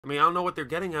I mean, I don't know what they're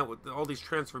getting at with all these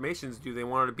transformations. Do they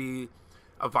want her to be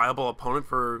a viable opponent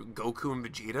for Goku and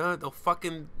Vegeta?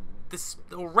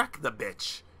 They'll wreck the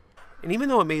bitch. And even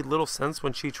though it made little sense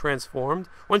when she transformed,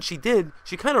 when she did,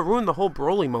 she kind of ruined the whole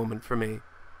Broly moment for me.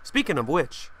 Speaking of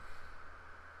which,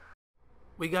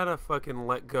 we gotta fucking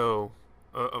let go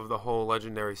of the whole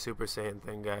legendary Super Saiyan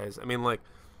thing, guys. I mean, like,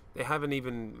 they haven't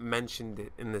even mentioned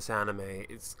it in this anime.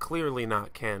 It's clearly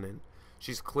not canon.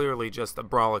 She's clearly just a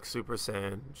brolic Super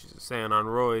Saiyan. She's a Saiyan on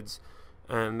roids,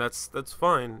 and that's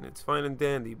fine. It's fine and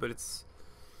dandy, but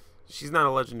she's not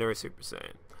a legendary Super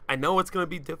Saiyan. I know it's gonna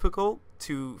be difficult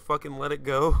to fucking let it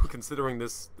go, considering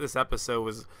this episode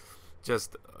was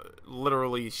just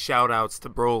literally shout outs to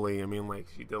Broly. I mean, like,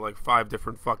 she did like 5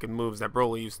 different fucking moves that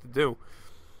Broly used to do.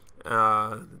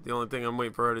 The only thing I'm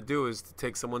waiting for her to do is to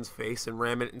take someone's face and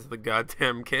ram it into the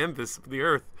goddamn canvas of the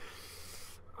earth.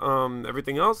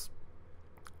 Everything else,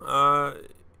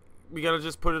 we gotta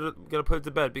just put it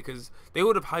to bed, because they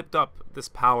would have hyped up this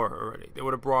power already. They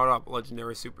would have brought up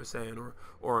legendary Super Saiyan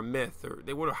or a myth, or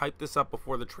they would have hyped this up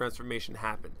before the transformation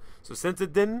happened. So since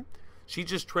it didn't, she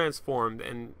just transformed,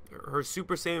 and her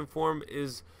Super Saiyan form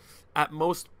is at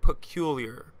most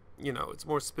peculiar. You know, it's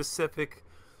more specific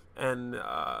and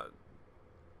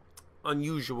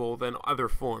unusual than other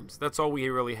forms. That's all we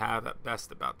really have at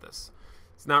best about this.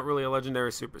 It's not really a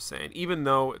legendary Super Saiyan, even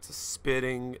though it's a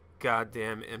spitting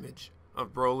goddamn image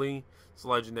of Broly. It's a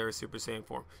legendary Super Saiyan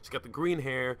form. She's got the green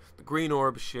hair, the green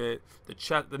orb shit,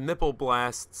 the nipple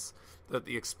blasts,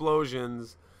 the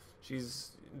explosions.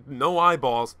 She's no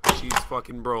eyeballs. She's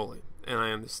fucking Broly, and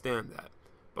I understand that,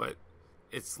 but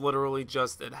it's literally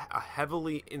just a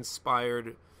heavily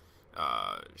inspired,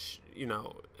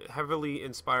 heavily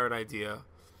inspired idea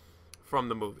from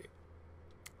the movie.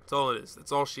 That's all it is.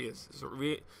 That's all she is.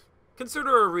 Consider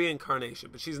her a reincarnation,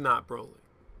 but she's not Broly.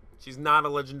 She's not a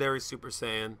legendary Super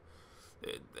Saiyan.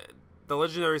 The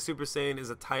legendary Super Saiyan is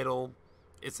a title.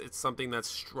 It's something that's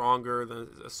stronger than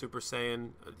a Super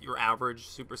Saiyan, your average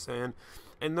Super Saiyan.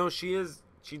 And though she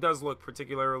does look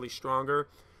particularly stronger,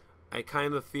 I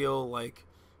kind of feel like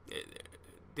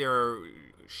they're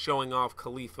showing off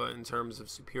Caulifia in terms of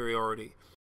superiority.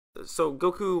 So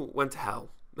Goku went to hell,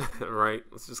 right?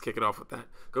 Let's just kick it off with that.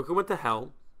 Goku went to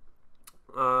hell.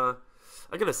 I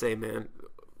gotta say, man,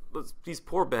 these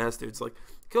poor bastards, like,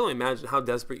 you can only imagine how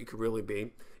desperate you could really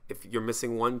be if you're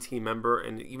missing one team member,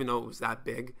 and even though it was that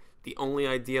big, the only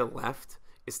idea left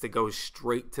is to go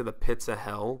straight to the pits of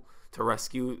hell to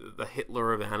rescue the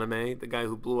Hitler of anime, the guy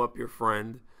who blew up your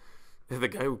friend, the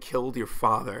guy who killed your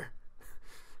father,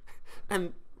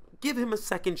 and give him a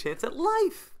second chance at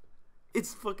life.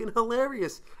 It's fucking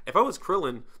hilarious. If I was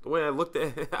Krillin, the way I looked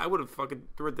at it, I would have fucking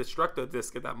threw a destructor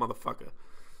disc at that motherfucker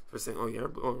for saying, "Oh yeah,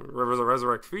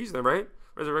 resurrect Frieza, right?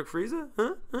 Resurrect Frieza,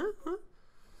 huh?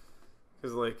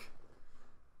 Because, like,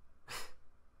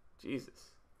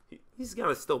 Jesus, he's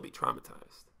gotta still be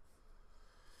traumatized."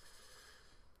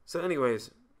 So,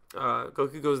 anyways,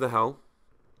 Goku goes to hell,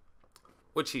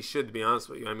 which he should, to be honest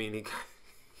with you. I mean, he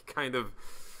kind of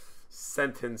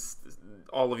sentenced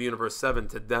all of Universe 7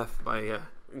 to death by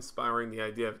inspiring the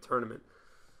idea of a tournament.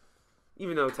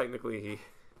 Even though technically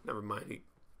never mind, he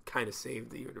kind of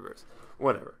saved the universe.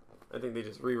 Whatever. I think they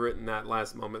just rewritten that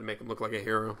last moment to make him look like a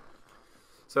hero.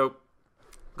 So,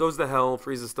 goes to hell.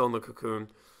 Frieza's still in the cocoon,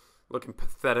 looking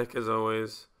pathetic as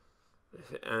always,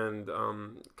 and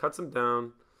cuts him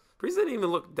down. Frieza didn't even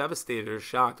look devastated or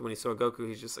shocked when he saw Goku.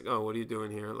 He's just like, "Oh, what are you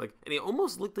doing here?" Like, and he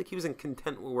almost looked like he was in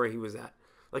content with where he was at.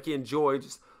 Like, he enjoyed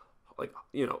just, like,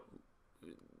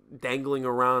 dangling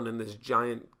around in this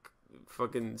giant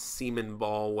fucking semen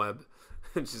ball web,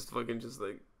 and just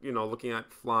looking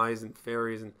at flies and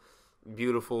fairies and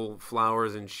beautiful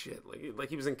flowers and shit. Like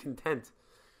he was in content.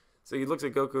 So he looks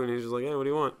at Goku and he's just like, "Hey, what do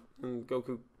you want?" And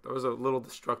Goku throws a little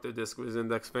destructive disc with his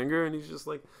index finger, and he's just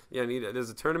like, "Yeah, there's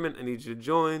a tournament. I need you to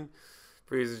join."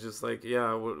 Frieza's just like,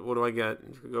 "Yeah, what do I get?"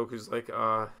 And Goku's like,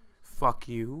 "Fuck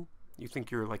you. You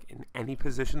think you're, like, in any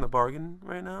position to bargain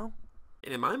right now?"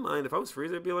 And in my mind, if I was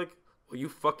Frieza, I'd be like, "Well, you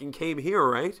fucking came here,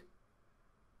 right?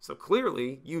 So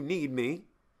clearly you need me.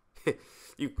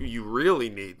 you really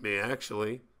need me,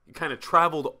 actually. You kind of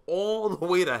traveled all the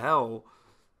way to hell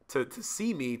to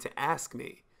see me, to ask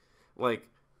me. Like,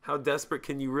 how desperate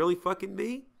can you really fucking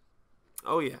be?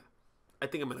 Oh, yeah. I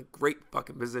think I'm in a great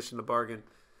fucking position to bargain."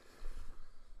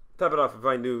 Top it off, if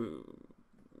I knew...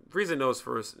 Frieza knows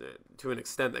to an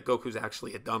extent that Goku's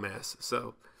actually a dumbass.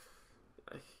 So,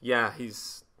 yeah,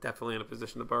 he's definitely in a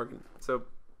position to bargain. So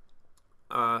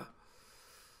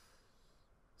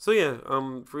yeah,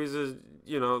 Frieza,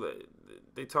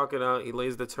 they talk it out. He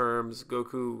lays the terms.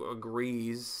 Goku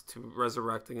agrees to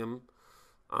resurrecting him.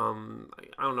 I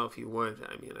don't know if he would.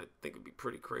 I mean, I think it'd be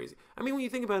pretty crazy. I mean, when you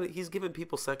think about it, he's given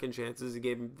people second chances. He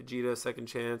gave Vegeta a second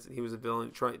chance, and he was a villain.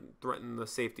 He tried to threaten the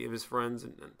safety of his friends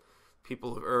and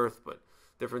people of Earth. But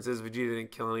difference is Vegeta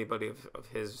didn't kill anybody of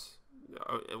his,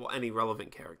 well, any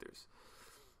relevant characters.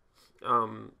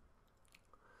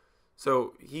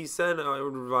 So he said I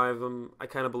would revive him. I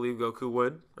kind of believe Goku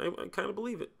would. I kind of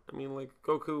believe it. I mean, like,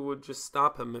 Goku would just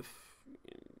stop him if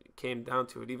it came down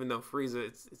to it. Even though Frieza,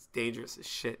 it's dangerous as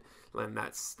shit. And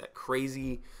that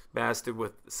crazy bastard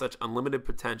with such unlimited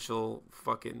potential,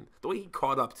 fucking, the way he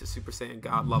caught up to Super Saiyan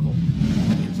God level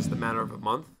in just a matter of a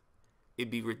month,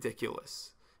 it'd be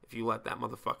ridiculous if you let that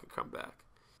motherfucker come back.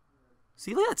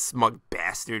 See, that smug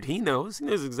bastard. He knows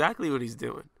exactly what he's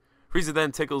doing. Frieza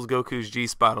then tickles Goku's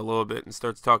G-spot a little bit and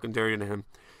starts talking dirty to him,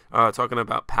 talking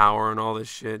about power and all this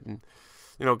shit. And,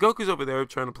 you know, Goku's over there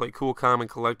trying to play cool, calm, and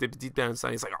collected, but deep down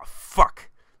inside, he's like, oh, fuck.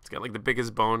 He's got, like, the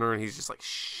biggest boner, and he's just like,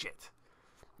 shit.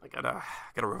 I gotta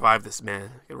revive this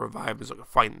man. I gotta revive him so I can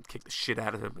fight and kick the shit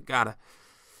out of him. I gotta,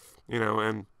 you know,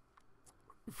 and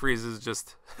Frieza's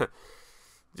just,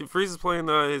 Frieza's playing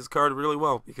his card really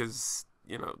well because,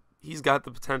 you know, he's got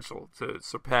the potential to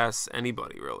surpass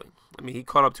anybody, really. I mean, he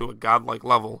caught up to a godlike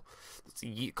level. It's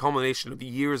a culmination of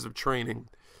years of training,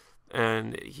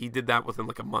 and he did that within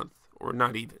like a month, or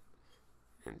not even.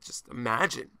 And just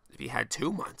imagine if he had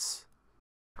 2 months.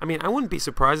 I mean, I wouldn't be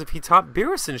surprised if he topped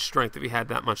Beerus in strength if he had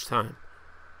that much time.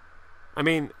 I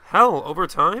mean, hell, over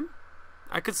time,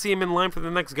 I could see him in line for the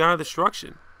next God of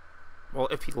Destruction. Well,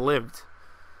 if he lived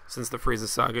since the Frieza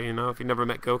saga, you know, if he never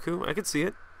met Goku, I could see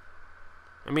it.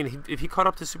 I mean, if he caught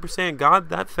up to Super Saiyan God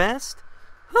that fast?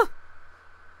 Huh.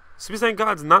 Super Saiyan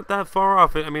God's not that far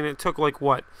off. I mean, it took, like,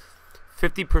 what,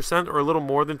 50% or a little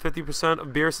more than 50% of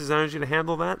Beerus' energy to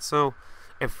handle that? So,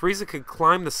 if Frieza could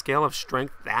climb the scale of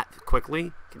strength that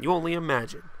quickly, can you only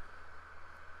imagine?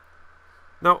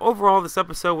 Now, overall, this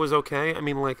episode was okay. I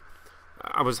mean, like,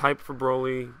 I was hyped for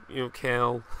Broly, you know,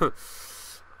 Kale.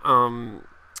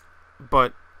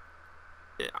 But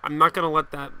I'm not going to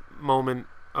let that moment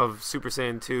of Super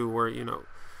Saiyan 2 where, you know,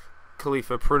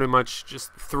 Caulifia pretty much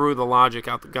just threw the logic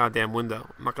out the goddamn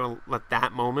window. I'm not going to let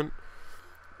that moment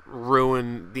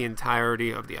ruin the entirety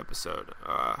of the episode.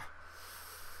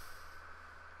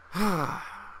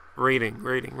 Rating.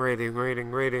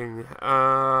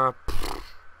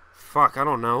 Fuck, I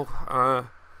don't know.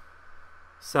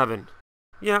 7.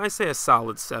 Yeah, I say a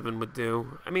solid 7 would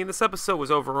do. I mean, this episode was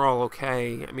overall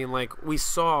okay. I mean, like, we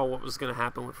saw what was going to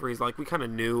happen with Frieza. Like, we kind of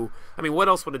knew. I mean, what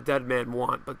else would a dead man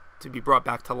want but to be brought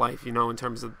back to life, you know, in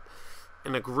terms of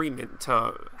an agreement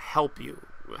to help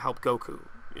Goku,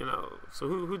 you know. So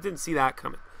who didn't see that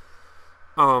coming?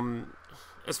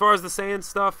 As far as the Saiyan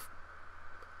stuff,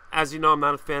 as you know, I'm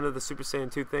not a fan of the Super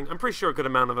Saiyan 2 thing. I'm pretty sure a good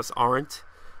amount of us aren't.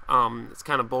 It's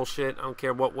kind of bullshit. I don't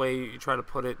care what way you try to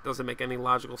put it. Doesn't make any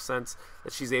logical sense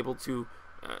that she's able to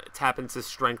tap into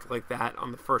strength like that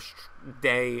on the first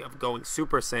day of going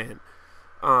Super Saiyan.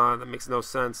 That makes no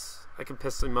sense. I can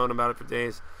piss and moan about it for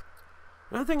days.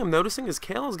 Another thing I'm noticing is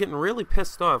Kale is getting really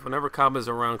pissed off whenever Cabba's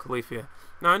around Caulifia.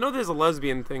 Now, I know there's a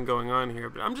lesbian thing going on here,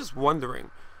 but I'm just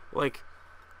wondering, like,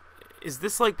 is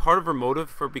this like part of her motive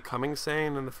for becoming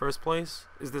Saiyan in the first place?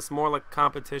 Is this more like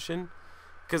competition?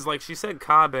 Because, like, she said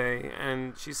Kabe,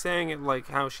 and she's saying it like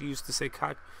how she used to say,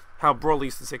 how Broly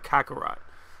used to say Kakarot.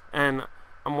 And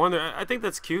I'm wondering, I think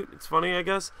that's cute. It's funny, I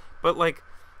guess. But, like,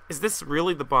 is this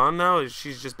really the bond now? Is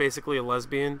she's just basically a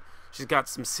lesbian? She's got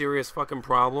some serious fucking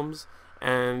problems.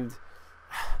 And,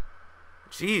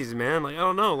 jeez, man, like, I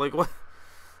don't know. Like, what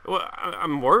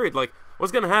I'm worried. Like,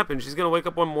 what's going to happen? She's going to wake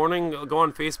up one morning, go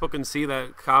on Facebook and see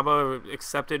that Cabba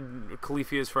accepted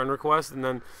Califia's friend request, and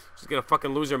then she's going to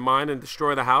fucking lose her mind and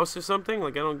destroy the house or something?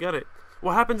 Like, I don't get it.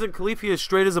 What happens when Caulifia is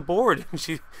straight as a board?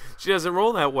 she doesn't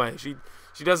roll that way. She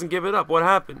doesn't give it up. What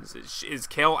happens? Is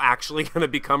Kale actually going to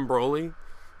become Broly?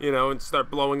 You know, and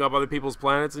start blowing up other people's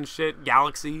planets and shit?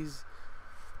 Galaxies?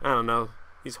 I don't know.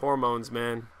 These hormones,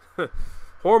 man.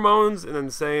 Hormones and then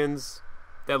Saiyans.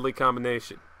 Deadly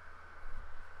combination.